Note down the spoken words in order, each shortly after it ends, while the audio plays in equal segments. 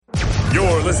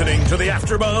You're listening to the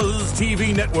AfterBuzz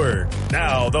TV Network,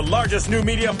 now the largest new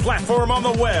media platform on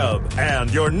the web, and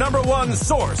your number one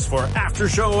source for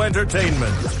after-show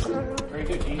entertainment. Very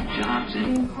good, Keith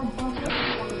Johnson.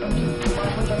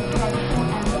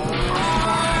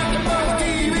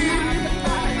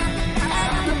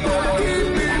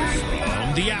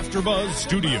 The AfterBuzz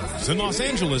Studios in Los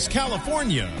Angeles,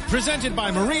 California. Presented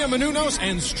by Maria Menounos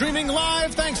and streaming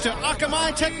live thanks to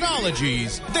Akamai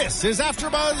Technologies. This is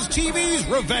AfterBuzz TV's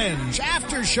Revenge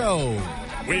After Show.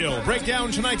 We'll break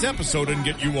down tonight's episode and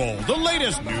get you all the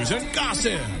latest news and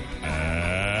gossip.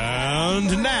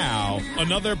 And now,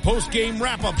 another post-game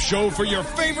wrap-up show for your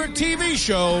favorite TV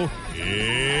show.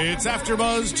 It's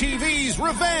AfterBuzz TV's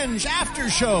Revenge After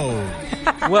Show.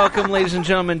 Welcome, ladies and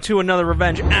gentlemen, to another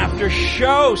Revenge After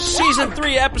Show, Season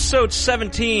 3, Episode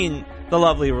 17, the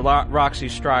lovely Roxy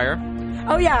Stryer.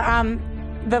 Oh, yeah,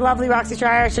 the lovely Roxy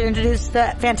Stryer. I should introduce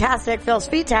the fantastic Phil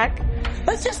Svitek.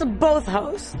 Let's just both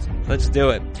host. Let's do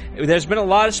it. There's been a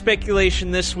lot of speculation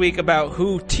this week about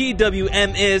who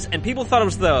TWM is, and people thought it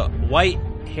was the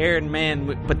white-haired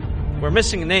man, but we're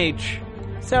missing an H.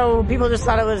 So people just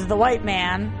thought it was the white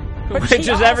man. Which is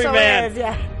every man. Is,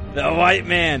 yeah. The white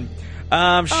man.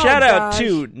 Shout out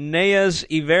to Nayaz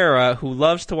Ivera, who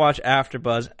loves to watch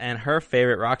AfterBuzz, and her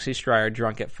favorite Roxy Stryer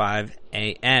drunk at 5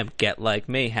 a.m. Get like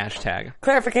me, hashtag.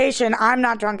 Clarification, I'm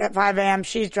not drunk at 5 a.m.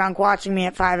 She's drunk watching me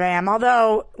at 5 a.m.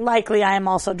 Although, likely I am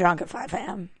also drunk at 5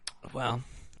 a.m. Well,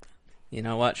 you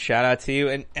know what? Shout out to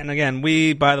you. And again,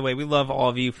 by the way, we love all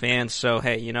of you fans. So,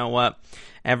 hey, you know what?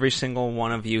 Every single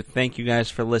one of you, thank you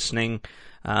guys for listening.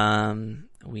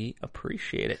 We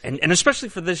appreciate it. And especially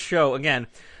for this show, again,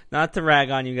 not to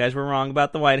rag on you guys. We're wrong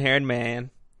about the white-haired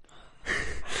man.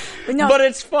 No. But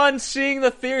it's fun seeing the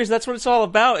theories. That's what it's all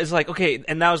about. It's like, okay,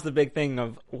 and that was the big thing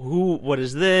of what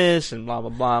is this, and blah,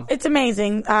 blah, blah. It's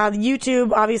amazing.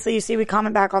 YouTube, obviously, you see we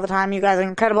comment back all the time. You guys are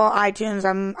incredible. iTunes,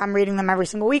 I'm reading them every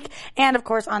single week. And, of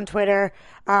course, on Twitter,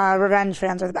 Revenge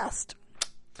fans are the best.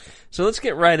 So let's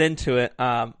get right into it.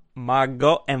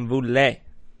 Margot and Voulez.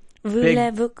 Big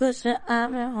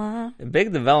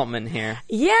development here.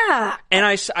 Yeah. And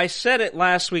I said it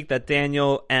last week that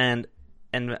Daniel and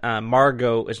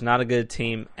Margot is not a good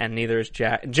team, and neither is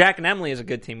Jack. Jack and Emily is a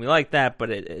good team. We like that, but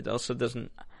it also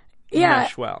doesn't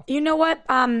mesh well. You know what?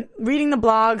 Reading the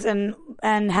blogs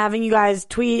and having you guys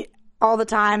tweet all the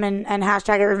time and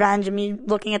hashtag it revenge and me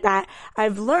looking at that,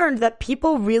 I've learned that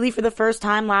people really for the first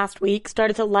time last week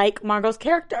started to like Margot's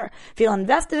character, feel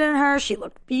invested in her. She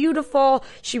looked beautiful.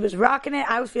 She was rocking it.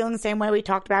 I was feeling the same way. We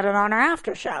talked about it on our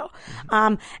after show.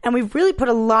 And we've really put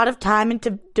a lot of time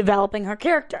into developing her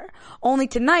character, only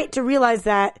tonight to realize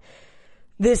that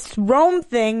this Rome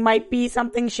thing might be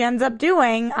something she ends up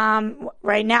doing.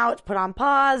 Right now it's put on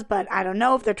pause, but I don't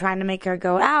know if they're trying to make her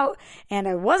go out. And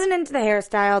I wasn't into the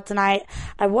hairstyle tonight.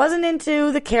 I wasn't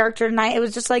into the character tonight. It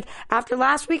was just like, after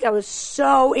last week, I was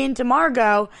so into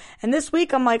Margot. And this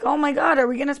week, I'm like, oh my God, are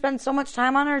we going to spend so much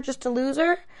time on her just to lose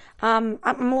her? I'm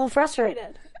a little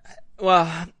frustrated.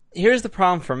 Well, here's the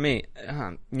problem for me.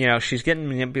 She's getting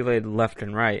manipulated left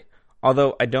and right.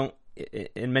 Although I don't,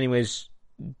 in many ways,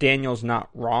 Daniel's not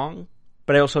wrong,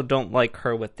 but I also don't like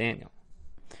her with Daniel.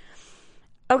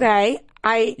 Okay,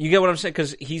 You get what I'm saying?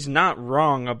 Because he's not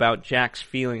wrong about Jack's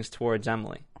feelings towards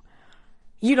Emily.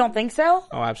 You don't think so?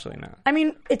 Oh, absolutely not. I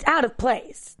mean, it's out of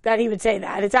place that he would say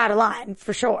that. It's out of line,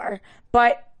 for sure.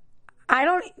 But I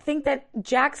don't think that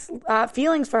Jack's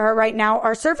feelings for her right now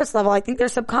are surface level. I think they're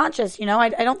subconscious, I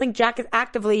don't think Jack is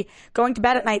actively going to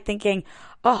bed at night thinking,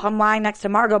 oh, I'm lying next to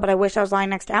Margot, but I wish I was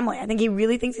lying next to Emily. I think he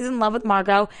really thinks he's in love with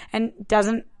Margot and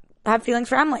doesn't have feelings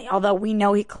for Emily, although we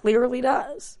know he clearly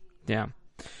does. Yeah.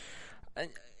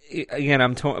 Again,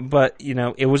 I'm torn, but,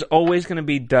 it was always going to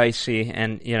be dicey,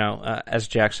 and, as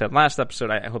Jack said last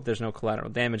episode, I hope there's no collateral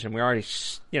damage, and we're already,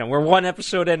 we're one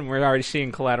episode in, and we're already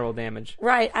seeing collateral damage.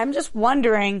 Right. I'm just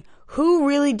wondering who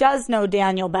really does know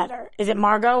Daniel better. Is it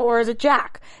Margot or is it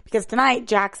Jack? Because tonight,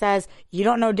 Jack says, you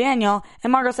don't know Daniel,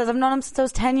 and Margot says, I've known him since I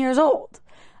was 10 years old.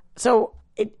 So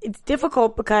it's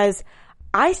difficult because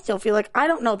I still feel like I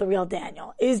don't know the real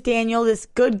Daniel. Is Daniel this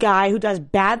good guy who does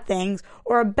bad things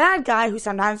or a bad guy who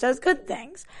sometimes does good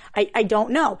things? I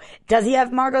don't know. Does he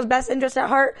have Margot's best interest at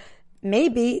heart?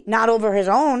 Maybe. Not over his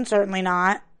own, certainly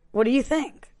not. What do you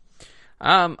think?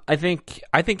 I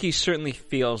think he certainly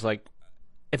feels like,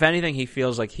 if anything, he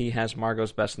feels like he has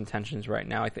Margot's best intentions right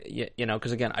now.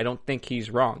 Because again, I don't think he's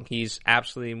wrong. He's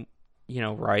absolutely,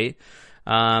 right.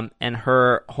 And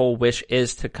her whole wish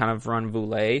is to kind of run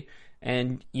Voulez.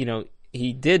 And,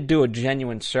 he did do a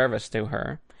genuine service to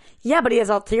her. Yeah, but he has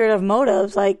ulterior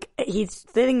motives. Like, he's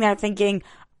sitting there thinking,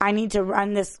 I need to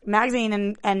run this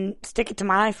magazine and stick it to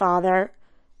my father,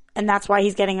 and that's why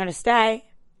he's getting her to stay.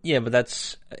 Yeah, but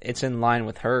it's in line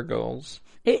with her goals.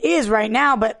 It is right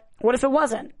now, but what if it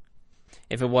wasn't?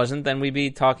 If it wasn't, then we'd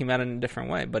be talking about it in a different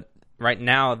way. But right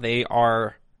now, they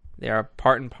are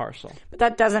part and parcel. But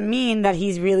that doesn't mean that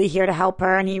he's really here to help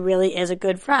her and he really is a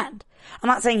good friend. I'm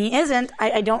not saying he isn't.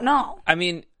 I don't know. I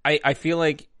mean, I feel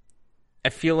like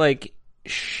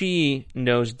she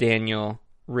knows Daniel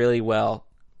really well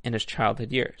in his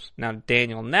childhood years. Now,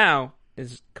 Daniel now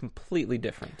is completely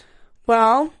different.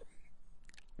 Well,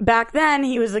 back then,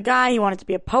 he was the guy, he wanted to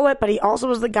be a poet, but he also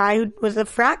was the guy who was a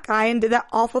frat guy and did that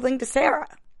awful thing to Sarah.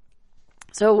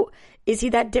 So, is he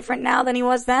that different now than he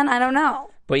was then? I don't know.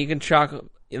 But you can chalk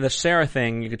the Sarah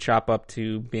thing, you could chop up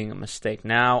to being a mistake.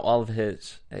 Now, all of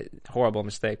his, horrible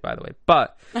mistake, by the way,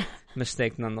 but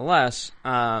mistake nonetheless.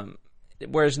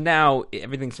 Whereas now,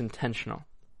 everything's intentional.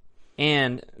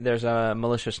 And there's a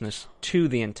maliciousness to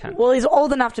the intent. Well, he's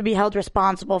old enough to be held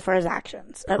responsible for his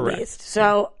actions, at Correct. least.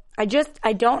 So, I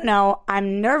don't know.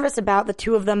 I'm nervous about the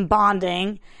two of them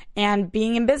bonding and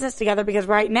being in business together because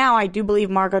right now I do believe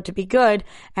Margot to be good,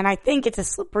 and I think it's a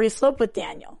slippery slope with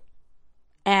Daniel.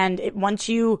 And once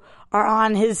you are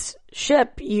on his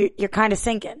ship, you're kind of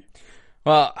sinking.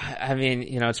 Well, I mean,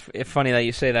 it's funny that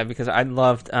you say that because I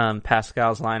loved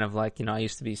Pascal's line of like, I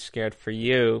used to be scared for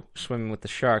you swimming with the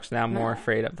sharks. Now I'm more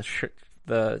afraid of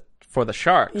for the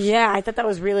sharks. Yeah, I thought that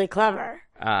was really clever.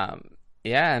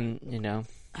 Yeah, and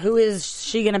who is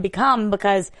she going to become?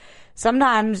 Because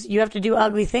sometimes you have to do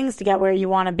ugly things to get where you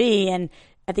want to be, and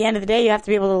at the end of the day, you have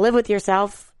to be able to live with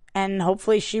yourself. And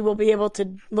hopefully, she will be able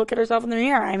to look at herself in the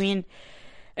mirror. I mean,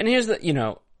 and here's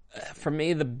for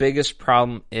me, the biggest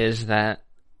problem is that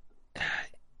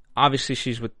obviously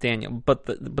she's with Daniel, but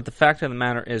the fact of the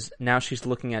matter is now she's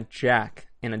looking at Jack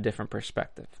in a different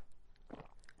perspective.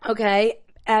 Okay,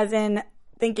 as in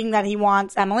thinking that he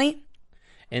wants Emily?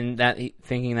 And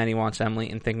thinking that he wants Emily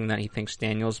and thinking that he thinks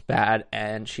Daniel's bad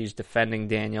and she's defending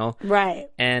Daniel. Right.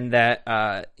 And that,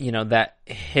 that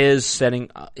his saying,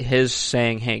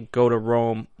 hey, go to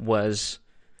Rome was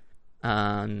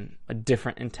a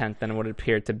different intent than what it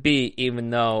appeared to be,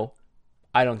 even though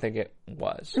I don't think it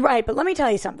was. Right, but let me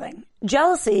tell you something.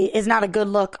 Jealousy is not a good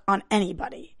look on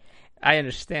anybody. I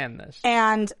understand this.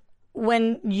 And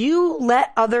when you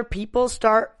let other people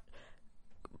start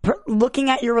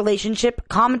looking at your relationship,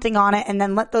 commenting on it, and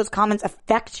then let those comments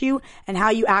affect you and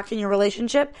how you act in your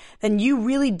relationship, then you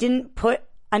really didn't put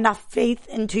enough faith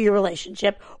into your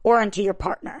relationship or into your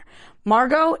partner.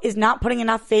 Margot is not putting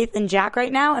enough faith in Jack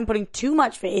right now and putting too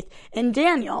much faith in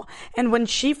Daniel. And when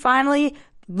she finally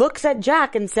looks at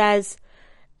Jack and says,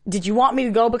 did you want me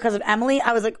to go because of Emily?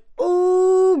 I was like,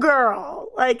 ooh, girl.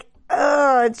 Like,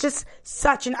 it's just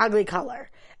such an ugly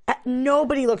color.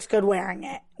 Nobody looks good wearing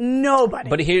it. Nobody.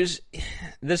 But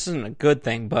this isn't a good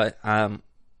thing, but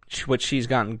what she's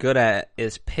gotten good at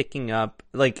is picking up,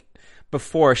 like,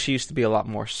 before she used to be a lot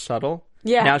more subtle.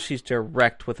 Yeah. Now she's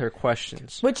direct with her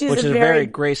questions. Which is a very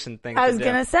Grayson thing to do. I was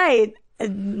going to say,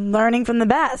 learning from the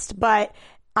best, but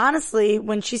honestly,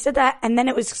 when she said that, and then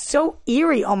it was so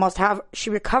eerie almost how she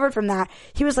recovered from that,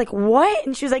 he was like, what?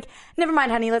 And she was like, never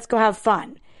mind, honey, let's go have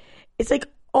fun. It's like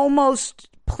almost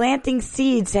planting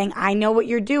seeds saying, I know what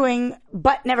you're doing,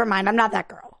 but never mind, I'm not that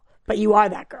girl. But you are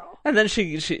that girl. And then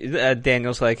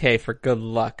Daniel's like, hey, for good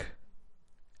luck.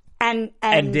 And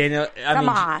Daniel,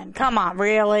 come on,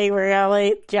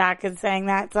 really? Jack is saying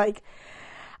that. It's like,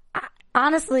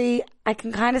 honestly, I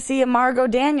can kind of see a Margot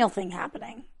Daniel thing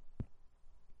happening.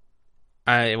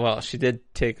 Well, she did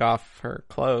take off her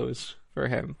clothes for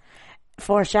him.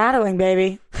 Foreshadowing,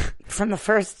 baby. From the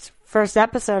first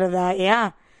episode of that,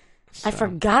 yeah. So. I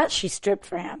forgot she stripped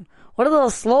for him. What a little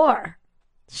slore.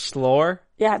 Slore?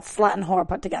 Yeah, it's slut and whore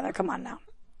put together. Come on now.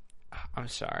 I'm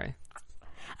sorry.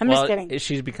 I'm just kidding.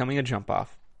 She's becoming a jump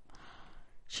off.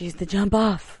 She's the jump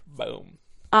off. Boom.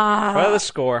 For the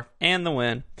score and the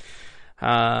win.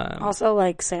 Also,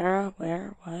 like Sarah,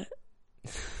 where, what?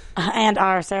 And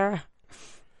our Sarah.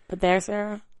 But their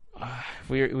Sarah.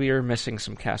 We are missing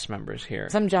some cast members here.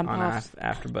 Some jump on offs.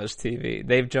 AfterBuzz TV.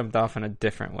 They've jumped off in a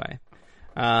different way.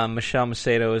 Michelle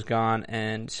Macedo is gone,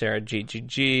 and Sarah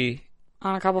GGG.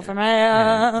 On a couple from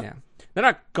yeah. They're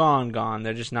not gone.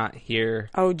 They're just not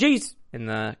here. Oh, jeez. In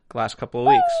the last couple of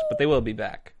weeks, but they will be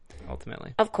back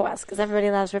ultimately. Of course, because everybody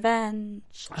loves revenge.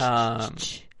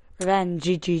 Revenge,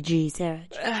 GGG, Sarah.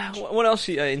 What else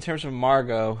in terms of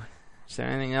Margot? Is there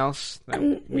anything else that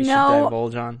we should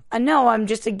divulge on? No,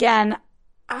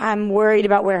 I'm worried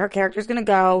about where her character is going to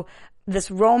go. This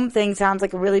Rome thing sounds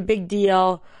like a really big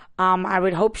deal. I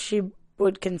would hope she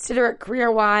would consider it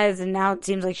career-wise, and now it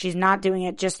seems like she's not doing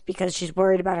it just because she's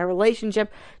worried about her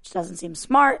relationship, which doesn't seem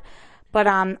smart. But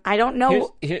I don't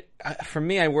know. For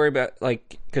me, I worry about,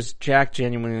 like, because Jack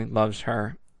genuinely loves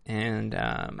her, and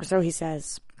so he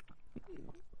says.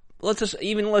 Let's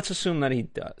assume that he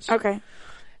does. Okay.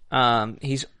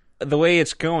 He's the way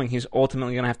it's going. He's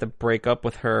ultimately going to have to break up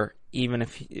with her, even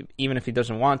if he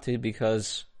doesn't want to,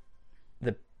 because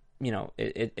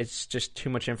it's just too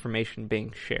much information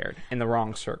being shared in the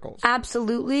wrong circles.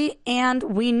 Absolutely, and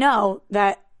we know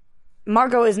that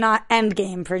Margot is not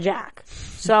endgame for Jack.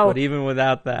 So, but even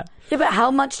without that, yeah. But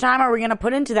how much time are we going to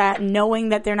put into that, knowing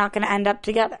that they're not going to end up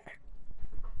together?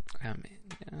 I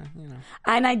mean,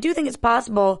 And I do think it's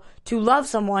possible to love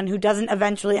someone who doesn't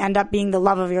eventually end up being the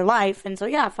love of your life. And so,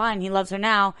 yeah, fine, he loves her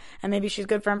now, and maybe she's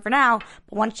good for him for now.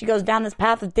 But once she goes down this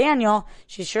path with Daniel,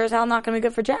 she's sure as hell not going to be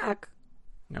good for Jack.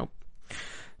 Nope.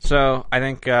 So I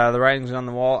think the writing's on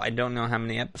the wall. I don't know how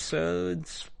many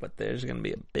episodes, but there's going to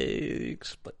be a big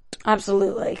split.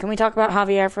 Absolutely. Can we talk about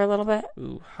Javier for a little bit?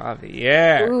 Ooh,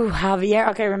 Javier. Ooh, Javier.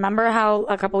 Okay, remember how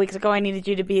a couple weeks ago I needed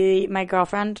you to be my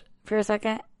girlfriend for a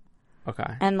second? Okay.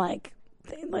 And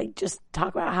just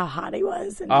talk about how hot he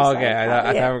was. And oh, okay.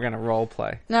 I thought we were going to role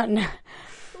play. No.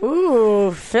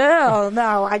 Ooh, Phil.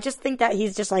 No, I just think that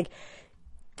he's just like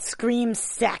screams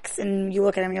sex, and you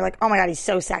look at him and you're like, oh my God, he's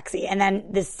so sexy. And then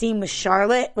this scene with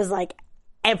Charlotte was like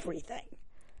everything.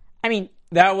 I mean,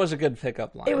 that was a good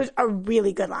pickup line. It was a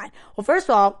really good line. Well, first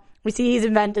of all, we see he's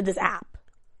invented this app.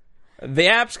 The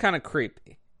app's kind of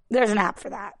creepy. There's an app for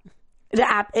that. The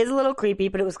app is a little creepy,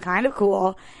 but it was kind of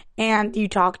cool. And you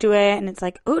talk to it, and it's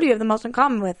like, who do you have the most in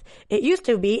common with? It used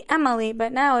to be Emily,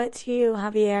 but now it's you,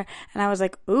 Javier. And I was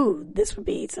like, ooh, this would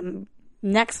be some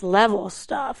next level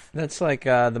stuff. That's like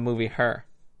the movie Her.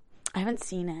 I haven't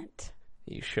seen it.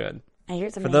 You should. I hear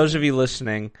it's amazing. For those of you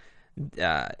listening,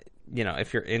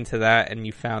 if you're into that and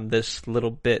you found this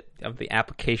little bit of the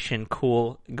application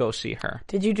cool, go see Her.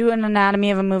 Did you do an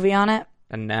anatomy of a movie on it?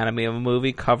 Anatomy of a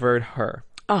Movie covered Her.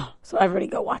 Oh, so everybody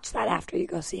go watch that after you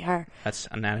go see Her. That's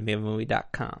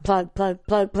anatomyofmovie.com. Plug.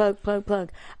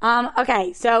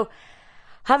 Okay, so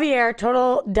Javier,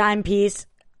 total dime piece,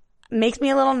 makes me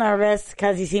a little nervous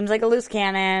because he seems like a loose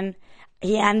cannon.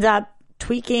 He ends up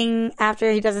tweaking after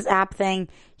he does his app thing.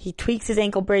 He tweaks his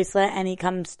ankle bracelet and he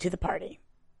comes to the party.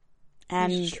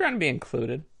 And he's just trying to be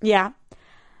included. Yeah.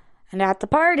 And at the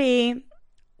party,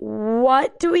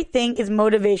 what do we think his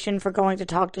motivation for going to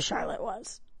talk to Charlotte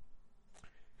was?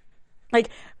 Like,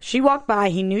 she walked by,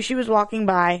 he knew she was walking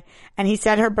by, and he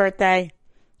said her birthday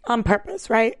on purpose,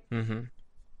 right? Mm-hmm.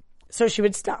 So she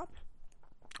would stop.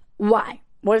 Why?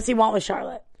 What does he want with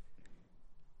Charlotte?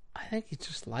 I think he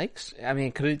just likes... I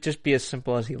mean, could it just be as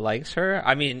simple as he likes her?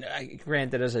 I mean,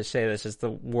 granted, as I say this, is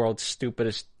the world's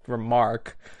stupidest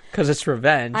remark, because it's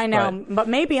revenge. I know, but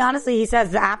maybe, honestly, he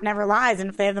says the app never lies, and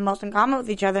if they have the most in common with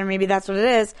each other, maybe that's what it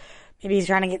is. Maybe he's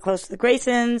trying to get close to the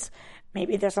Graysons.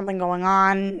 Maybe there's something going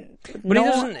on. But he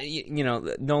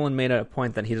doesn't, Nolan made a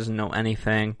point that he doesn't know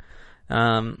anything.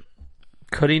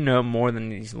 Could he know more than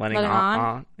he's letting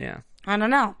on? Yeah. I don't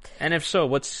know. And if so,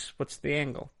 what's the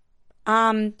angle?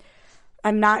 I'm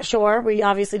not sure. We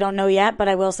obviously don't know yet, but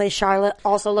I will say Charlotte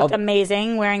also looked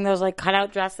amazing wearing those like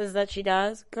cutout dresses that she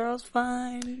does. Girl's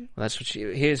fine. Well, that's what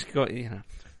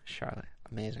Charlotte,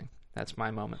 amazing. That's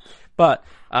my moment. But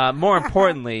more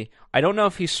importantly, I don't know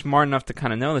if he's smart enough to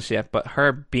kind of know this yet, but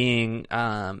her being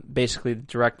basically the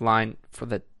direct line for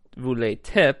the Voulez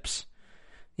tips,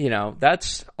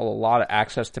 that's a lot of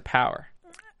access to power.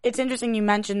 It's interesting you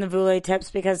mentioned the Voulez tips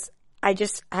because I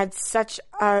just had such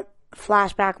a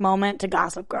flashback moment to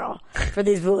Gossip Girl for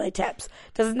these Voulez tips.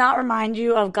 Does it not remind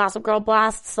you of Gossip Girl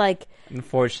blasts? Like,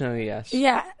 unfortunately, yes.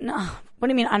 Yeah. No. What do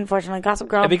you mean, unfortunately? Gossip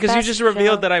Girl. Because you just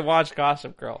revealed that I watched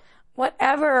Gossip Girl.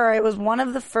 Whatever. It was one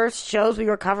of the first shows we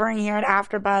were covering here at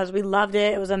AfterBuzz. We loved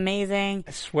it. It was amazing.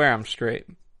 I swear I'm straight.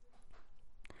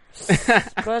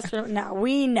 No,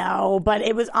 we know, but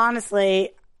it was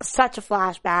honestly such a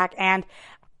flashback, and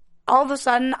all of a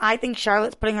sudden, I think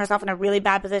Charlotte's putting herself in a really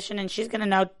bad position, and she's going to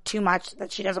know too much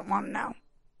that she doesn't want to know.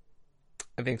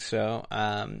 I think so.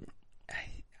 I'm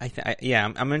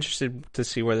interested to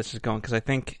see where this is going, because I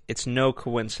think it's no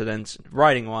coincidence,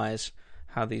 writing-wise,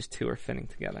 how these two are fitting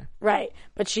together. Right.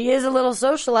 But she is a little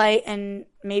socialite, and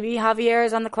maybe Javier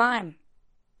is on the climb.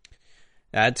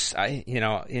 I think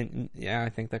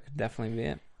that could definitely be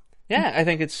it. Yeah, I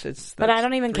think it's. But I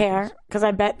don't even care, because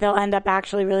I bet they'll end up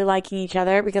actually really liking each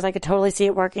other, because I could totally see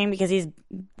it working, because he's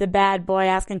the bad boy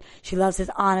asking, she loves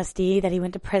his honesty, that he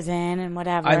went to prison and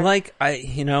whatever.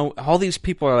 All these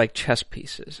people are like chess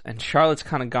pieces, and Charlotte's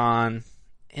kind of gone,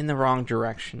 in the wrong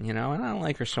direction, and I don't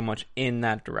like her so much in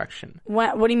that direction.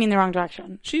 What do you mean the wrong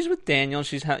direction? She's with Daniel.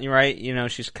 She's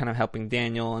right. She's kind of helping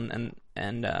Daniel,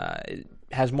 and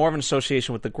has more of an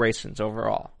association with the Graysons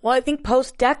overall. Well, I think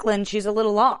post Declan, she's a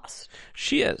little lost.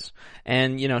 She is,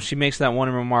 and she makes that one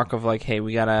remark of like, "Hey,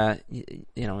 we gotta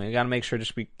make sure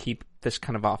we keep this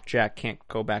kind of off Jack. Can't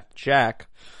go back to Jack."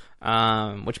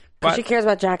 But she cares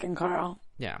about Jack and Carl.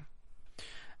 Yeah.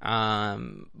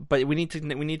 But we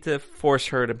need to force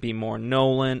her to be more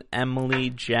Nolan, Emily,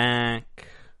 Jack.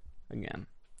 Again,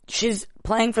 she's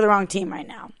playing for the wrong team right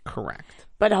now. Correct.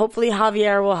 But hopefully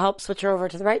Javier will help switch her over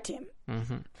to the right team.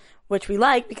 Mm-hmm. Which we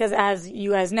like because, as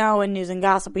you guys know, in News and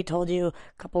Gossip, we told you a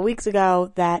couple weeks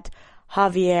ago that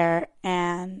Javier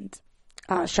and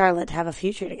Charlotte have a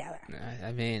future together.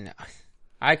 I mean,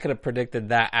 I could have predicted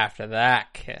that after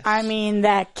that kiss. I mean,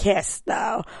 that kiss,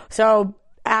 though. So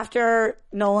after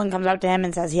Nolan comes up to him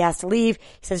and says he has to leave,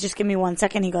 he says, just give me 1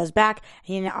 second. He goes back.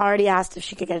 He already asked if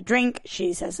she could get a drink.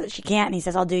 She says that she can't. And he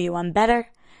says, I'll do you one better.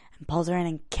 And pulls her in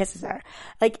and kisses her.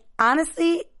 Like,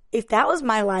 honestly, if that was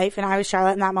my life and I was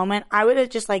Charlotte in that moment, I would have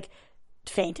just, like,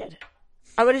 fainted.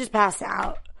 I would have just passed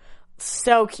out.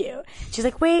 So cute. She's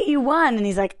like, wait, you won. And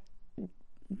he's like,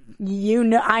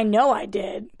 I know I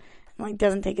did. And, like,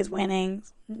 doesn't take his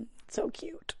winnings. So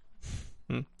cute.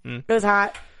 It was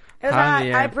hot. It was hot.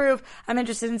 I approve. I'm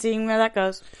interested in seeing where that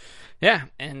goes. Yeah.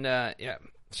 And, yeah.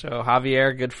 So,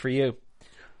 Javier, good for you.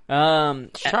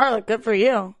 Charlotte, good for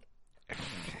you.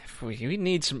 We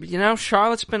need some,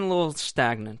 Charlotte's been a little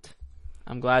stagnant.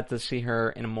 I'm glad to see her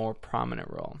in a more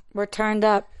prominent role. We're turned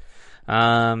up.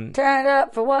 Turned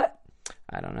up for what?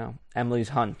 I don't know. Emily's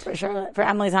Hunt. For Charlotte, for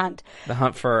Emily's Hunt. The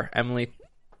hunt for Emily.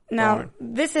 Now, Thorne.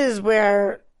 This is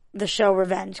where the show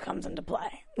Revenge comes into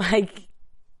play. Like,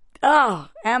 oh,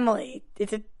 Emily,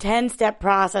 it's a 10-step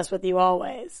process with you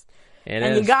always.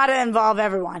 And you gotta involve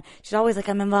everyone. She's always like,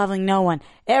 I'm involving no one.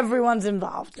 Everyone's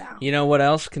involved now. You know what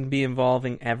else can be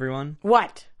involving everyone?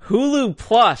 What? Hulu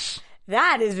Plus.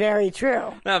 That is very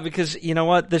true. No, because you know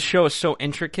what? This show is so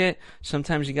intricate.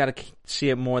 Sometimes you gotta see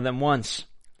it more than once.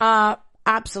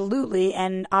 Absolutely.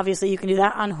 And obviously you can do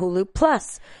that on Hulu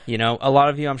Plus. A lot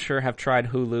of you, I'm sure, have tried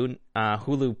Hulu.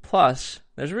 Hulu Plus.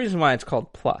 There's a reason why it's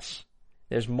called Plus.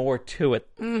 There's more to it.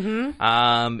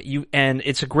 Mm-hmm. And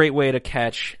it's a great way to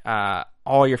catch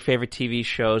all your favorite TV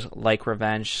shows like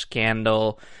Revenge,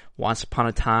 Scandal, Once Upon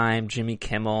a Time, Jimmy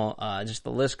Kimmel. Just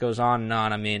the list goes on and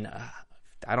on. I mean,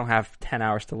 I don't have 10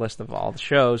 hours to list of all the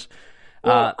shows.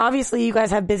 Well, obviously you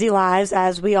guys have busy lives,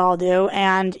 as we all do,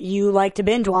 and you like to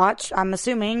binge watch, I'm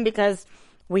assuming, because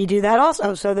we do that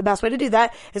also. So the best way to do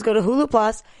that is go to Hulu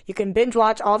Plus. You can binge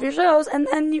watch all of your shows, and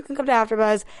then you can come to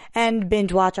AfterBuzz and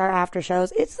binge watch our after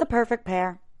shows. It's the perfect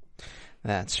pair.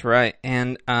 That's right.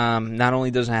 And not only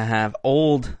does it have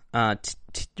not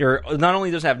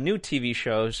only does it have new TV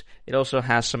shows, it also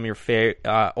has some of your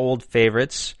old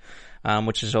favorites,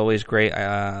 which is always great.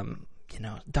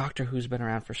 Doctor Who's been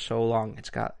around for so long. It's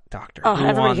got Doctor Who on there.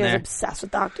 Everybody here is obsessed with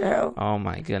Doctor Who. Oh,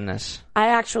 my goodness. I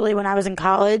actually, when I was in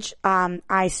college,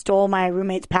 I stole my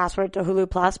roommate's password to Hulu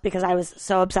Plus because I was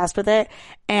so obsessed with it.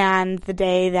 And the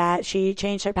day that she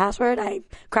changed her password, I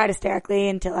cried hysterically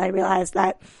until I realized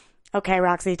that, okay,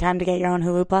 Roxy, time to get your own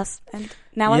Hulu Plus. And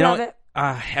now I love it.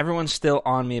 Everyone's still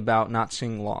on me about not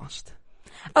seeing Lost.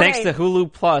 Okay. Thanks to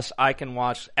Hulu Plus, I can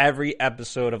watch every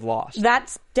episode of Lost.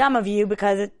 That's dumb of you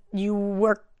because you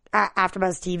work at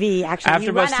AfterBuzz TV. Actually,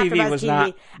 AfterBuzz TV was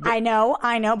not. I know,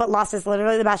 but Lost is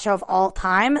literally the best show of all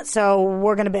time. So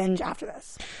we're gonna binge after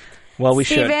this. Well, we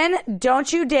should. Steven,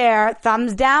 don't you dare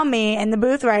thumbs down me in the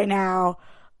booth right now.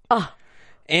 Oh.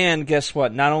 And guess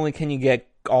what? Not only can you get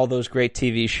all those great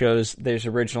TV shows, there's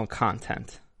original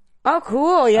content. Oh,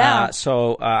 cool! Yeah.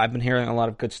 So I've been hearing a lot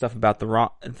of good stuff about the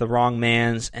Wrong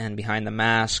Mans and Behind the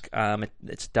Mask.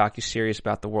 It's a docuseries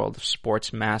about the world of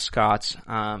sports mascots.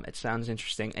 It sounds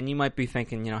interesting, and you might be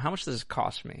thinking, how much does this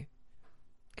cost me?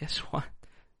 Guess what?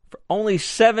 For only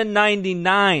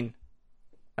 $7.99.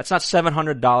 That's not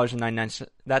 $700.99.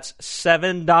 That's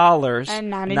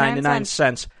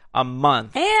 $7.99 a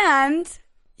month. And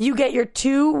you get your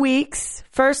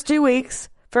first 2 weeks.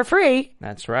 For free.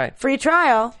 That's right. Free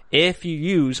trial.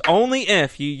 Only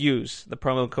if you use the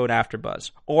promo code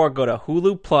AfterBuzz or go to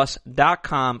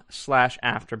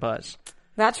huluplus.com/AfterBuzz.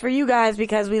 That's for you guys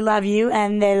because we love you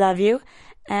and they love you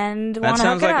and want to hook it up. That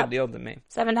sounds like a deal to me.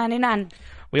 $7.99.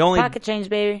 Pocket change,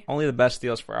 baby. Only the best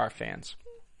deals for our fans.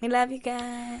 We love you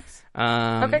guys.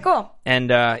 Okay, cool. And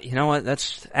you know what?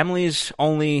 That's Emily's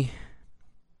only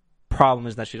problem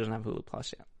is that she doesn't have Hulu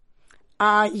Plus yet.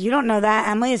 You don't know that.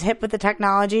 Emily is hip with the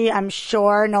technology. I'm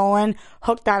sure Nolan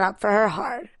hooked that up for her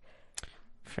hard.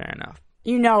 Fair enough.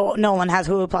 You know Nolan has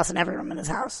Hulu Plus in every room in his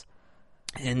house.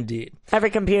 Indeed. Every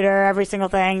computer, every single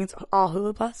thing, it's all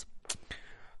Hulu Plus.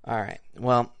 All right.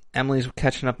 Well, Emily's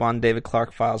catching up on David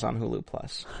Clark files on Hulu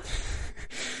Plus.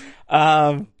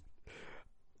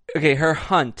 Okay, her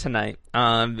hunt tonight.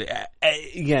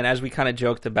 Again, as we kind of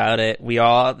joked about it,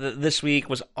 this week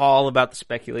was all about the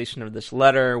speculation of this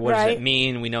letter. What does it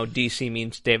mean? We know DC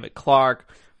means David Clark.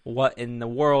 What in the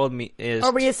world is...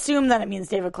 Or we assume that it means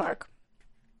David Clark.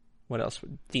 What else?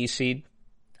 DC?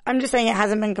 I'm just saying it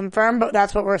hasn't been confirmed, but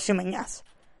that's what we're assuming, yes.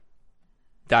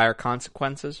 Dire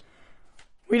consequences?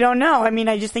 We don't know. I mean,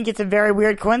 I just think it's a very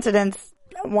weird coincidence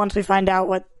once we find out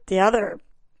what the other...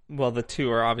 Well, the two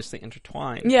are obviously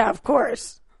intertwined. Yeah, of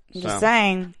course. I'm just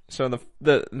saying. So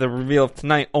the reveal of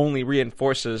tonight only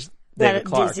reinforces David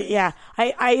Clark. DC, yeah,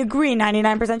 I agree,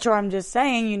 99% sure. I'm just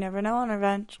saying, you never know on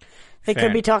Revenge. They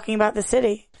could be talking about the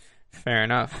city. Fair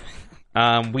enough.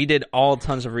 We did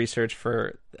tons of research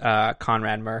for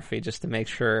Conrad Murphy just to make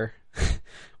sure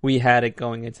we had it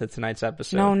going into tonight's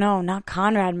episode. No, not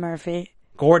Conrad Murphy.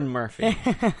 Gordon Murphy.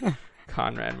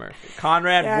 Conrad Murphy.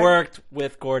 Conrad worked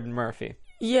with Gordon Murphy.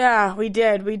 Yeah, we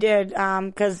did.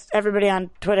 Because everybody on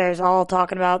Twitter is all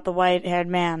talking about the white-haired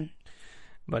man.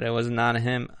 But it was not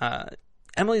him.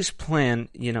 Emily's plan,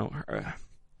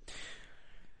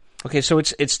 okay, so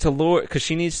it's to lure, because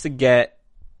she needs to get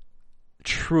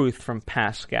truth from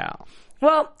Pascal.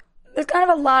 Well, there's kind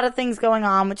of a lot of things going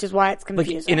on, which is why it's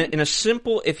confusing. Like in a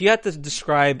simple, if you had to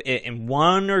describe it in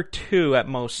one or two at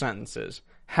most sentences,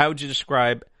 how would you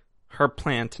describe her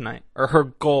plan tonight, or her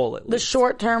goal at least? The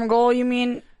short-term goal, you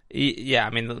mean? Yeah, I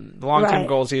mean, the long-term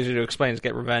goal is easier to explain, is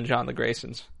get revenge on the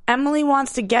Graysons. Emily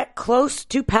wants to get close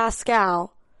to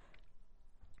Pascal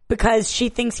because she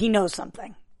thinks he knows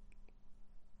something.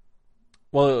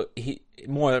 Well, he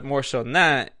more so than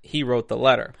that, he wrote the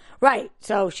letter. Right,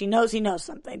 so she knows he knows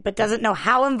something, but doesn't know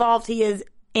how involved he is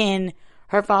in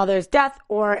her father's death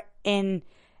or in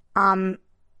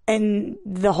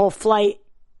the whole flight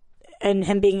and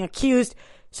him being accused.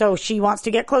 So she wants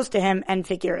to get close to him and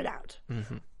figure it out.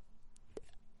 Mm-hmm.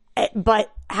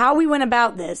 But how we went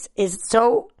about this is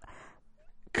so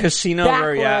Casino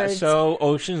backwards. So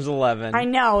Ocean's 11. I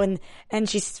know, and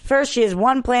she has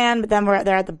one plan, but then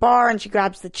they're at the bar and she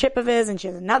grabs the chip of his and she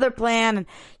has another plan, and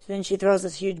then she throws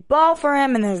this huge ball for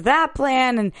him and there's that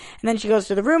plan, and then she goes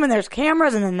to the room and there's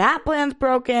cameras and then that plan's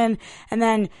broken, and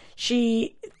then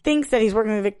she thinks that he's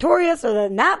working with Victoria, so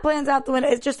then that plan's out the window.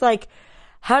 It's just like,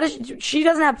 she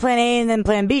doesn't have plan A and then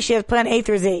plan B, she has plan A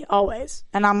through Z always.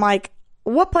 And I'm like,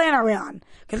 what plan are we on?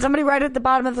 Can somebody write it at the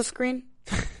bottom of the screen?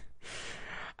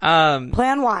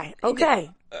 Plan Y. Okay.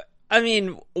 I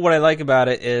mean, what I like about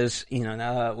it is, now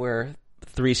that we're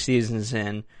 3 seasons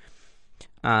in,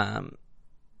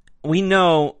 we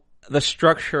know the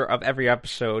structure of every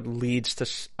episode leads to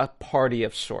a party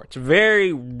of sorts.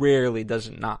 Very rarely does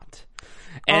it not.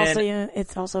 And also,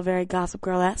 it's also very Gossip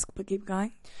Girl-esque, but keep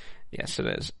going. Yes, it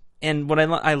is. And what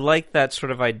I like that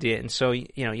sort of idea, and so,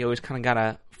 you always kind of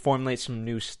gotta formulate some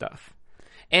new stuff.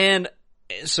 And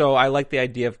so I like the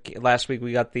idea of, last week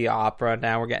we got the opera,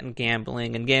 now we're getting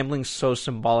gambling, and gambling's so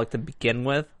symbolic to begin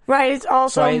with. Right, it's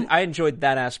also... So I enjoyed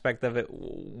that aspect of it,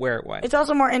 where it went. It's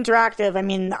also more interactive. I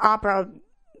mean, the opera,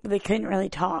 they couldn't really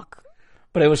talk.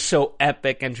 But it was so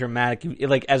epic and dramatic.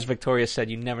 Like, as Victoria said,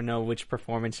 you never know which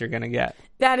performance you're going to get.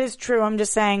 That is true. I'm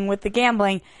just saying, with the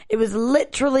gambling, it was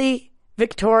literally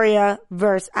Victoria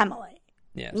versus Emily.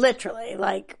 Yes. Literally,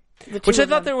 like... Which I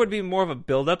thought there would be more of a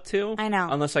build-up to. I know.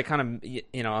 Unless I kind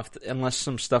of, unless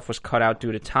some stuff was cut out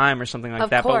due to time or something like of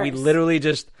that. Course. But we literally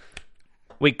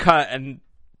we cut and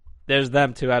there's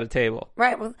them two at a table.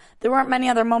 Right. Well, there weren't many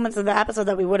other moments of the episode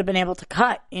that we would have been able to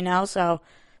cut, so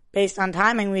based on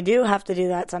timing, we do have to do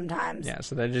that sometimes. Yeah,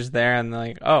 so they're just there and they're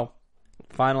like, oh,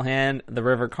 final hand, the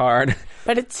river card.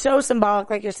 But it's so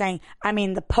symbolic, like you're saying. I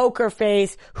mean, the poker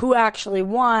face, who actually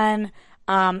won,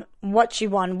 what she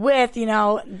won with,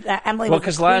 that Emily. Well,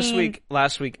 because last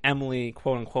week Emily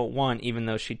quote unquote won, even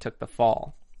though she took the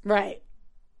fall. Right.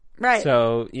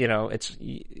 So it's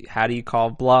how do you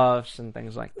call bluffs and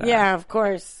things like that. Yeah, of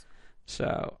course.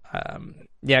 So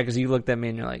because you looked at me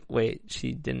and you're like, wait,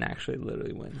 she didn't actually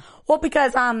literally win. Well,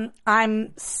 because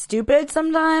I'm stupid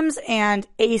sometimes, and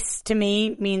ace to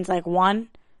me means like 1.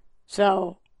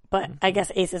 So, but I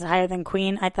guess ace is higher than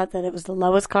queen. I thought that it was the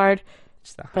lowest card.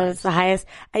 But it's the highest.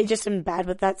 I just am bad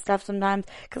with that stuff sometimes.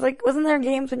 Because, wasn't there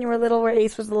games when you were little where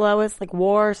ace was the lowest? Like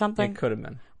war or something? It could have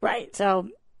been. Right. So,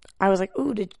 I was like,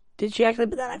 ooh, did she actually?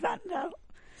 But then I found it out.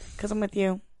 Because I'm with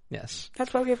you. Yes.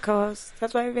 That's why we have co-hosts.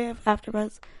 That's why we have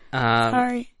AfterBuzz.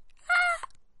 Sorry.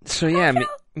 So, yeah,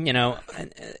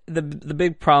 the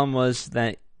big problem was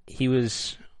that he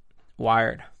was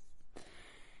wired.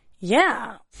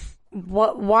 Yeah.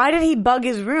 Why did he bug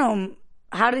his room?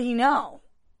 How did he know?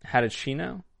 How did she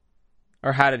know?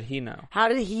 Or how did he know? How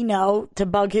did he know to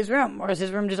bug his room? Or is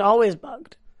his room just always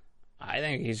bugged? I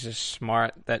think he's just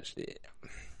smart that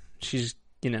she's,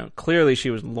 clearly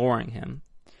she was luring him.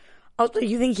 Oh, so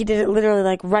you think he did it literally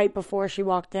like right before she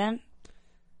walked in?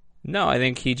 No, I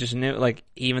think he just knew, like,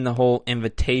 even the whole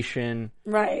invitation.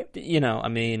 Right.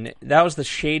 That was the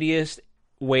shadiest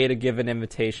way to give an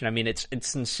invitation. I mean, it's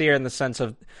sincere in the sense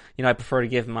of, I prefer to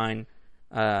give mine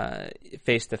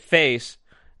face to face.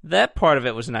 That part of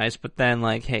it was nice, but then,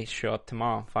 like, hey, show up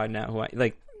tomorrow, find out who I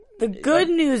like. The good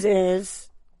news is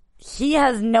he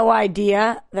has no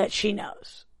idea that she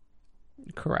knows.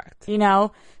 Correct.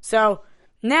 So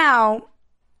now,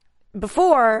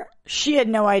 before, she had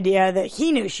no idea that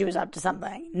he knew she was up to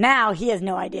something. Now he has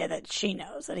no idea that she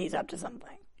knows that he's up to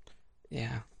something.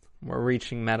 Yeah. We're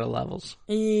reaching meta levels.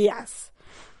 Yes.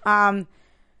 But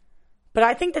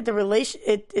I think that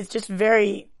it's just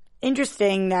very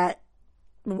interesting that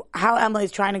how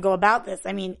Emily's trying to go about this.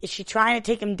 I mean, is she trying to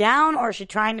take him down or is she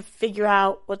trying to figure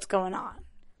out what's going on?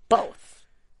 Both.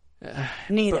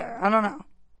 Neither. I don't know.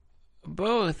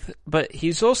 Both. But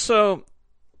he's also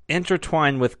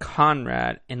intertwined with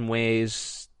Conrad in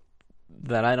ways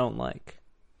that I don't like.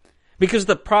 Because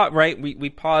right? We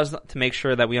paused to make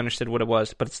sure that we understood what it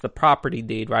was, but it's the property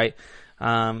deed, right?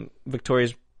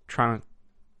 Victoria's trying to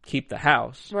keep the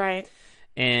house. Right.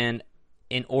 And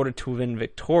in order to win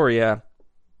Victoria,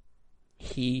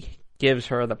 he gives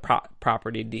her the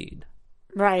property deed.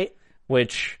 Right.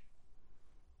 Which,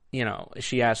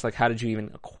 she asked, like, how did you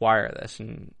even acquire this?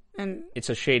 And it's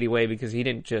a shady way because he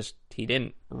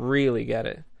didn't really get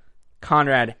it.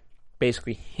 Conrad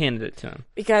basically handed it to him.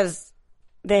 Because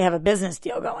they have a business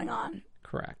deal going on.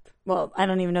 Correct. Well, I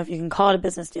don't even know if you can call it a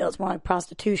business deal. It's more like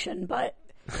prostitution, but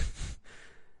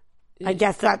I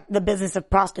guess that the business of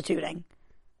prostituting.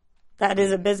 That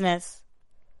is a business.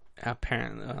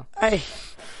 Apparently.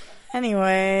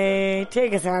 Anyway,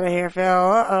 take us out of here, Phil.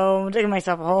 Uh-oh, I'm digging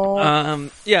myself a hole.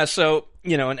 Yeah, so,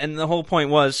 and the whole point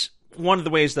was, one of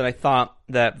the ways that I thought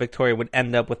that Victoria would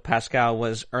end up with Pascal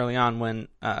was early on when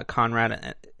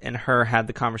Conrad and her had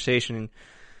the conversation,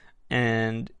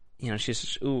 and she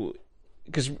says, "Ooh,"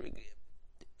 because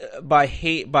by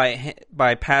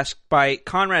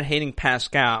Conrad hating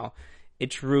Pascal, it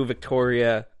drew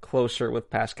Victoria closer with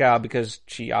Pascal because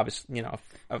she obviously,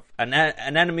 an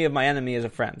enemy of my enemy is a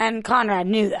friend, and Conrad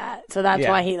knew that, so that's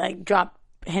why he dropped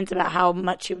hints about how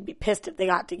much she would be pissed if they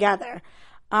got together.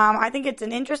 I think it's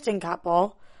an interesting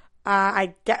couple. We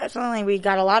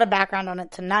got a lot of background on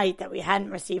it tonight that we hadn't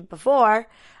received before,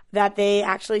 that they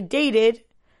actually dated.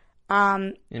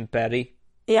 And Betty.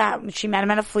 Yeah, she met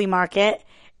him at a flea market,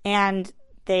 and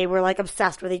they were,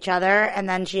 obsessed with each other, and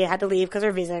then she had to leave because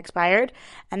her visa expired,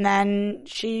 and then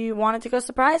she wanted to go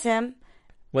surprise him.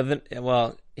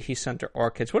 Well, he sent her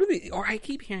orchids. I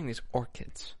keep hearing these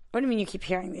orchids. What do you mean you keep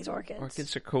hearing these orchids?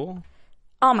 Orchids are cool.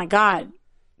 Oh, my God.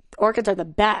 Orchids are the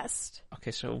best.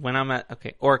 Okay, so when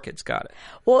orchids, got it.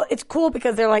 Well, it's cool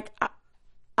because they're like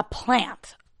a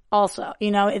plant also.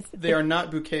 They are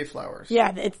not bouquet flowers.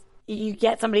 Yeah, you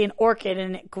get somebody an orchid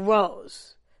and it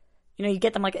grows. You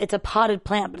get them it's a potted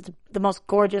plant, but it's the most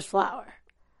gorgeous flower.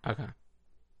 Okay. I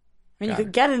mean, you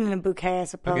could get it in a bouquet, I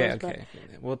suppose. Okay.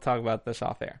 We'll talk about this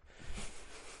off air.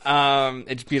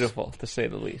 It's beautiful, to say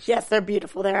the least. Yes, they're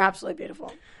beautiful. They're absolutely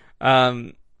beautiful.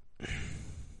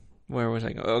 Where was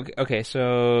I going? Okay,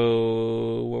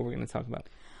 so what were we going to talk about?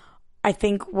 I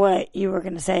think what you were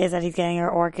going to say is that he's getting her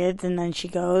orchids, and then she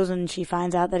goes and she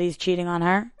finds out that he's cheating on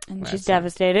her, and she's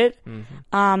devastated.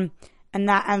 Mm-hmm. And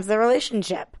that ends the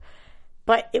relationship.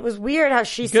 But it was weird how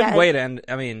she said... Good way to end...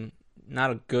 I mean,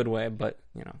 not a good way, but,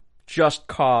 just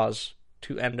cause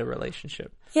to end a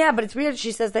relationship. Yeah, but it's weird.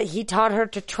 She says that he taught her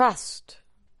to trust.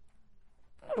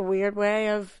 What a weird way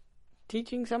of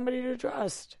teaching somebody to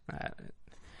trust.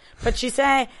 But she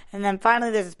say, and then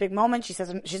finally there's this big moment. She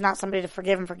says she's not somebody to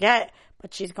forgive and forget,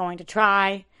 but she's going to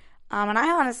try. And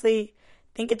I honestly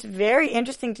think it's very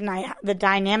interesting tonight, the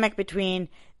dynamic between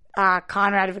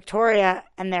Conrad and Victoria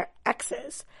and their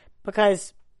exes.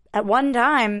 Because at one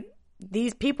time,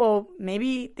 these people,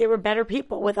 maybe they were better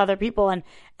people with other people. And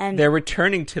they're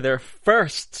returning to their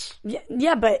firsts.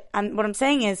 Yeah, but what I'm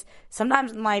saying is,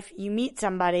 sometimes in life, you meet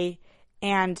somebody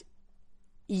and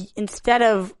instead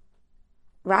of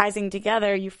rising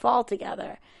together, you fall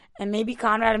together. And maybe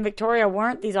Conrad and Victoria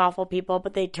weren't these awful people,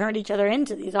 but they turned each other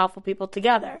into these awful people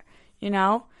together.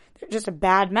 They're just a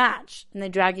bad match, and they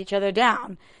drag each other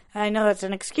down. And I know that's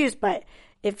an excuse, but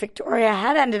if Victoria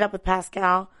had ended up with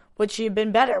Pascal, would she have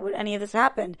been better? Would any of this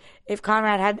happened? If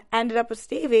Conrad had ended up with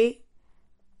Stevie,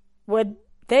 would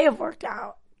they have worked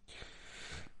out?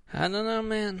 I don't know,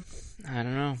 man. I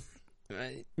don't know.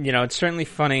 It's certainly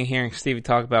funny hearing Stevie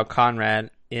talk about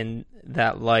Conrad in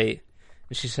that light.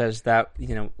 And she says that,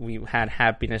 we had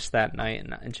happiness that night.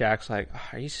 And Jack's like, oh,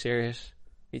 are you serious?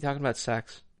 Are you talking about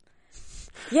sex?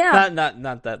 Yeah.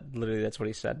 Not that literally that's what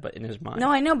he said, but in his mind. No,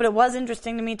 I know, but it was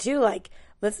interesting to me too, like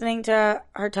listening to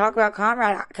her talk about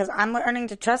Conrad, because I'm learning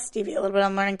to trust Stevie a little bit.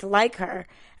 I'm learning to like her.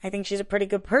 I think she's a pretty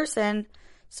good person.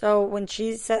 So when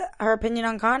she said her opinion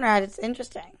on Conrad, it's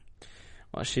interesting.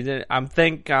 Well, she did.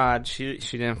 Thank God she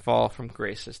didn't fall from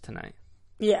graces tonight.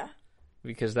 Yeah.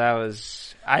 Because that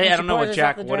was... I don't know what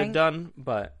Jack would have done,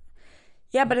 but...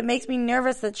 Yeah, but it makes me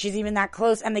nervous that she's even that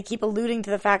close, and they keep alluding to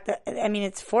the fact that,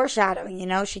 it's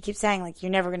foreshadowing, She keeps saying, like,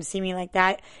 you're never going to see me like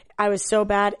that. I was so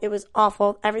bad. It was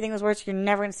awful. Everything was worse. You're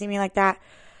never going to see me like that.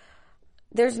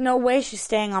 There's no way she's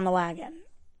staying on the wagon.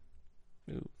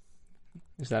 Ooh.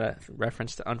 Is that a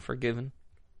reference to Unforgiven?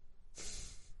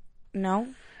 No.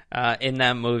 In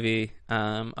that movie,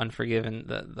 Unforgiven,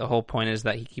 the whole point is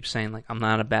that he keeps saying, like, I'm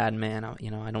not a bad man.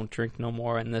 I don't drink no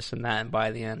more and this and that. And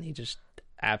by the end, he just...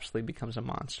 absolutely becomes a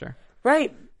monster.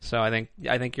 Right. So I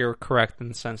think you're correct in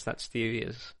the sense that Stevie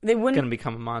is going to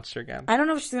become a monster again. I don't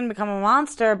know if she's going to become a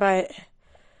monster, but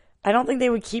I don't think they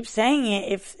would keep saying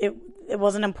it if it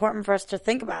wasn't important for us to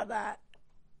think about that.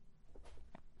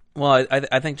 Well,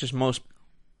 I think just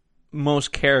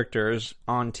most characters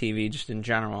on TV, just in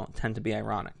general, tend to be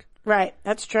ironic. Right.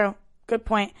 That's true. Good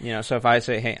point. So if I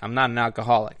say, hey, I'm not an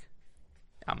alcoholic,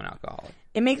 I'm an alcoholic.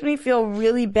 It makes me feel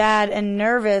really bad and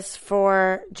nervous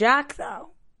for Jack, though.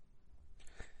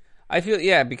 I feel,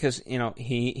 yeah, because,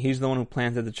 he's the one who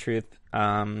planted the truth,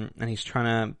 and he's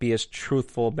trying to be as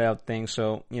truthful about things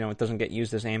so, it doesn't get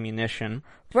used as ammunition.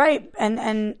 Right,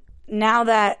 and now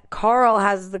that Carl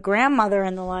has the grandmother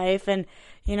in the life, and,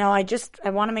 I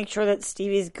want to make sure that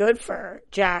Stevie's good for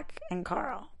Jack and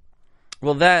Carl.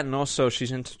 Well, that, and also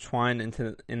she's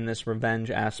intertwined in this revenge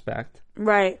aspect.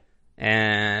 Right.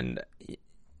 And,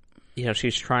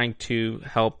 she's trying to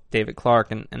help David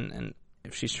Clark, and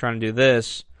if she's trying to do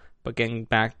this, but getting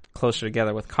back closer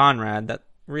together with Conrad, that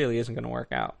really isn't going to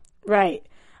work out. Right.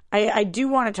 I do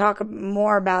want to talk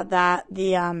more about that,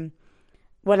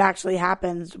 what actually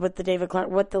happens with the David Clark,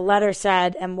 what the letter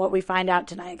said, and what we find out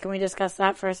tonight. Can we discuss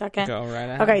that for a second? Go right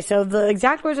ahead. Okay, so the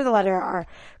exact words of the letter are,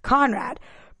 Conrad,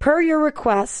 per your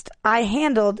request, I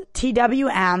handled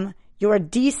TWM. Your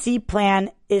DC plan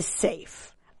is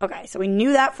safe. Okay, so we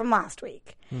knew that from last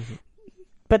week. Mm-hmm.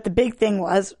 But the big thing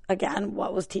was, again,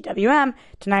 what was TWM?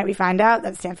 Tonight we find out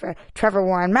that stands for Trevor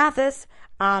Warren Mathis.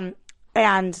 And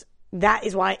that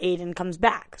is why Aiden comes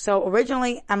back. So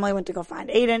originally, Emily went to go find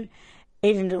Aiden.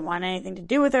 Aiden didn't want anything to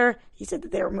do with her. He said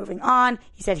that they were moving on.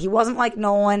 He said he wasn't like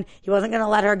Nolan. He wasn't going to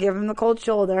let her give him the cold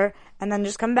shoulder and then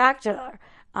just come back to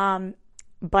her.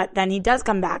 But then he does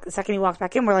come back. The second he walks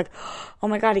back in, we're like, oh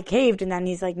my God, he caved. And then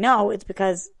he's like, no, it's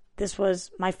because this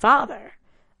was my father.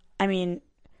 I mean,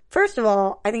 first of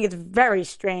all, I think it's very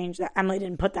strange that Emily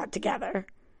didn't put that together.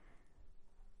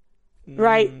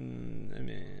 Right? I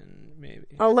mean, maybe.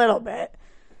 A little bit.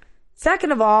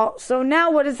 Second of all, so now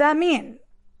what does that mean?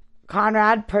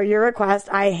 Conrad, per your request,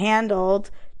 I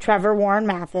handled Trevor Warren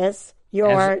Mathis.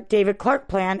 Your David Clark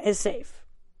plan is safe.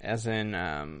 As in,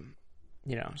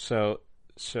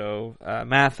 So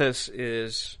Mathis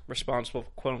is responsible,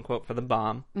 quote unquote, for the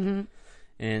bomb, mm-hmm.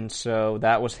 and so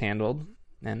that was handled,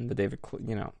 and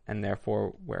and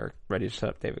therefore we're ready to set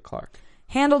up David Clark.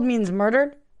 Handled means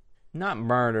murdered? Not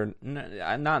murdered,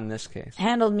 not in this case.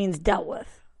 Handled means dealt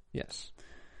with. Yes.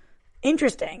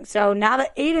 Interesting. So now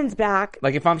that Aiden's back,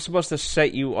 like if I'm supposed to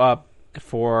set you up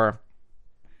for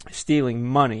stealing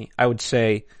money, I would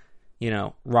say,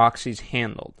 Roxy's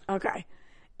handled. Okay.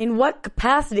 In what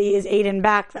capacity is Aiden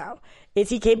back, though? Is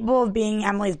he capable of being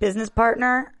Emily's business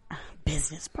partner?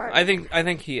 I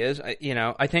think he is.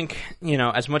 I think,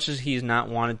 as much as he's not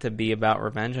wanted to be about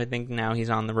revenge, I think now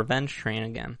he's on the revenge train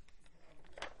again.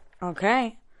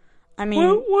 Okay. I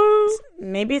mean,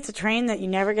 maybe it's a train that you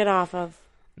never get off of.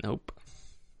 Nope.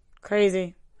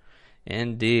 Crazy.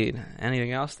 Indeed.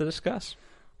 Anything else to discuss?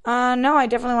 No, I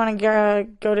definitely want to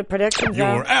go to predictions.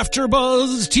 Your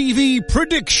AfterBuzz TV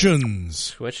predictions.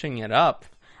 Switching it up.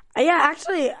 Yeah,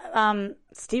 actually,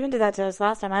 Steven did that to us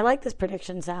last time. I like this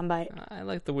prediction soundbite. I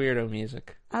like the weirdo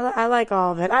music. I like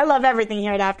all of it. I love everything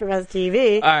here at AfterBuzz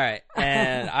TV. All right,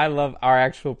 and I love our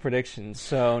actual predictions.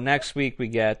 So next week we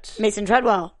get Mason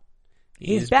Treadwell.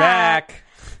 He's back.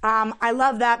 I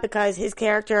love that because his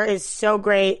character is so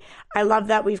great. I love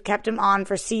that we've kept him on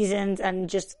for seasons and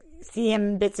just see him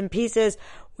in bits and pieces.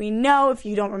 We know, if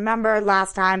you don't remember,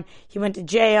 last time he went to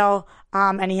jail,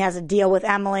 and he has a deal with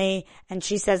Emily, and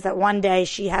she says that one day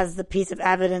she has the piece of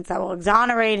evidence that will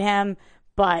exonerate him,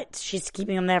 but she's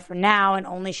keeping him there for now, and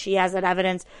only she has that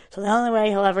evidence. So the only way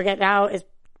he'll ever get out is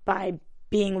by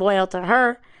being loyal to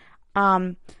her.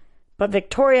 But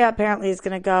Victoria apparently is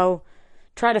going to go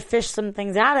try to fish some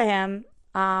things out of him.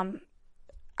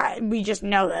 We just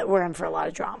know that we're in for a lot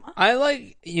of drama.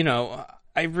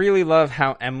 I really love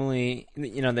how Emily,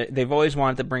 they've always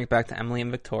wanted to bring it back to Emily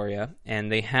and Victoria, and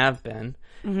they have been.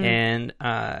 Mm-hmm. And,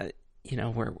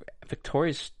 where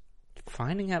Victoria's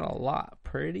finding out a lot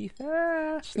pretty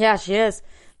fast. Yeah, she is.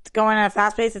 It's going at a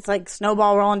fast pace. It's like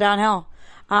snowball rolling downhill.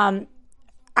 I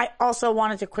also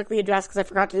wanted to quickly address, because I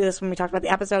forgot to do this when we talked about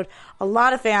the episode, a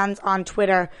lot of fans on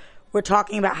Twitter were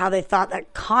talking about how they thought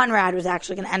that Conrad was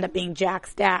actually going to end up being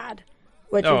Jack's dad.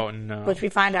 Which we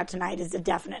find out tonight is a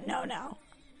definite no-no.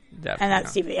 Definitely and that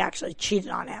Stevie actually cheated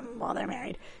on him while they're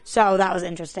married. So that was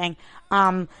interesting.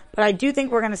 But I do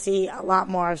think we're going to see a lot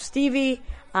more of Stevie,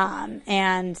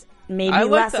 and maybe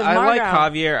less of Margot. I like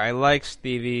Javier. I like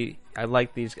Stevie. I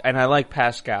like these, and I like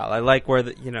Pascal. I like where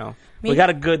we got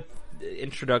a good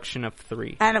introduction of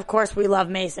 3. And of course we love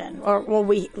Mason.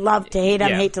 We love to hate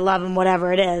him, hate to love him,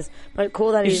 whatever it is. But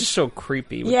cool that he's just so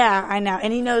creepy. Yeah, I know.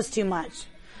 And he knows too much.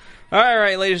 All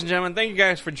right, ladies and gentlemen, thank you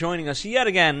guys for joining us yet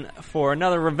again for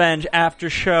another Revenge After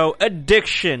Show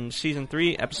Addiction, Season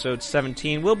 3, Episode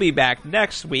 17. We'll be back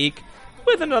next week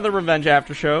with another Revenge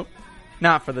After Show.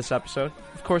 Not for this episode.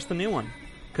 Of course, the new one,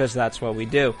 because that's what we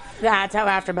do. That's how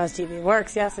AfterBuzz TV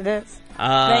works. Yes, it is.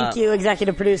 Thank you,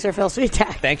 executive producer Phil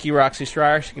Sweetek. Thank you, Roxy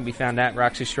Stryer. She can be found at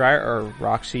Roxy Stryer or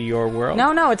Roxy Your World.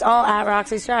 No, it's all at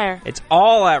Roxy Stryer. It's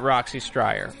all at Roxy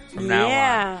Stryer from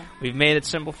now on. We've made it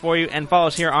simple for you. And follow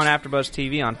us here on AfterBuzz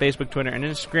TV on Facebook, Twitter, and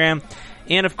Instagram.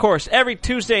 And, of course, every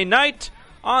Tuesday night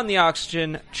on the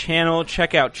Oxygen channel,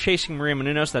 check out Chasing Maria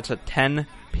Menounos. That's at 10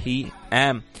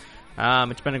 p.m.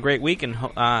 It's been a great week, and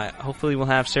hopefully we'll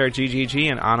have Sarah GGG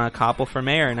and Anna Koppel for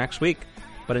mayor next week.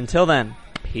 But until then,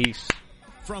 peace.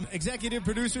 From executive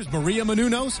producers Maria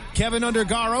Menounos, Kevin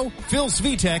Undergaro, Phil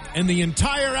Svitek, and the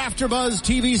entire AfterBuzz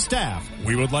TV staff,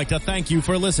 we would like to thank you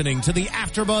for listening to the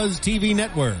AfterBuzz TV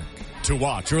network. To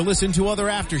watch or listen to other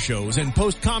after shows and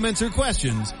post comments or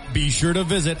questions, be sure to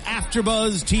visit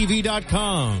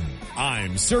AfterBuzzTV.com.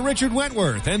 I'm Sir Richard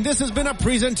Wentworth, and this has been a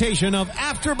presentation of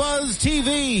AfterBuzz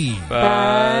TV.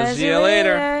 Buzz you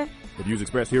later. The views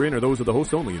expressed herein are those of the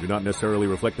host only and do not necessarily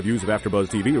reflect the views of AfterBuzz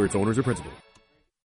TV or its owners or principals.